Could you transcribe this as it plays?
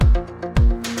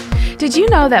Did you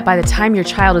know that by the time your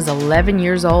child is 11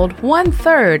 years old,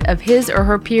 1/3 of his or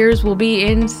her peers will be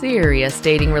in serious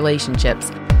dating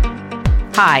relationships?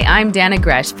 Hi, I'm Dana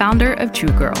Gresh, founder of True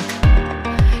Girl.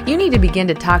 You need to begin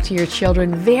to talk to your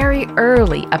children very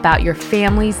early about your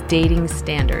family's dating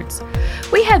standards.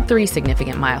 We had 3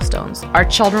 significant milestones. Our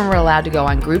children were allowed to go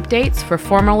on group dates for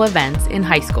formal events in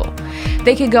high school.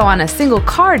 They could go on a single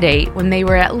car date when they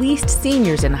were at least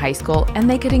seniors in high school, and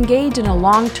they could engage in a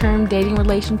long-term dating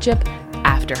relationship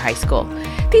after high school.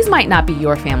 These might not be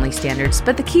your family standards,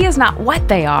 but the key is not what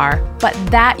they are, but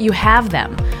that you have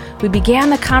them. We began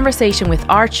the conversation with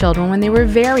our children when they were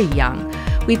very young.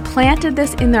 We planted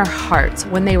this in their hearts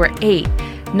when they were 8,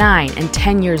 9, and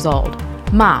 10 years old.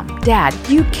 Mom, Dad,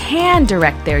 you can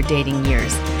direct their dating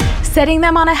years, setting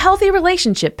them on a healthy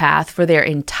relationship path for their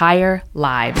entire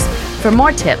lives. For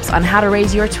more tips on how to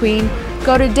raise your tween,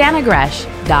 go to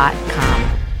danagresh.com.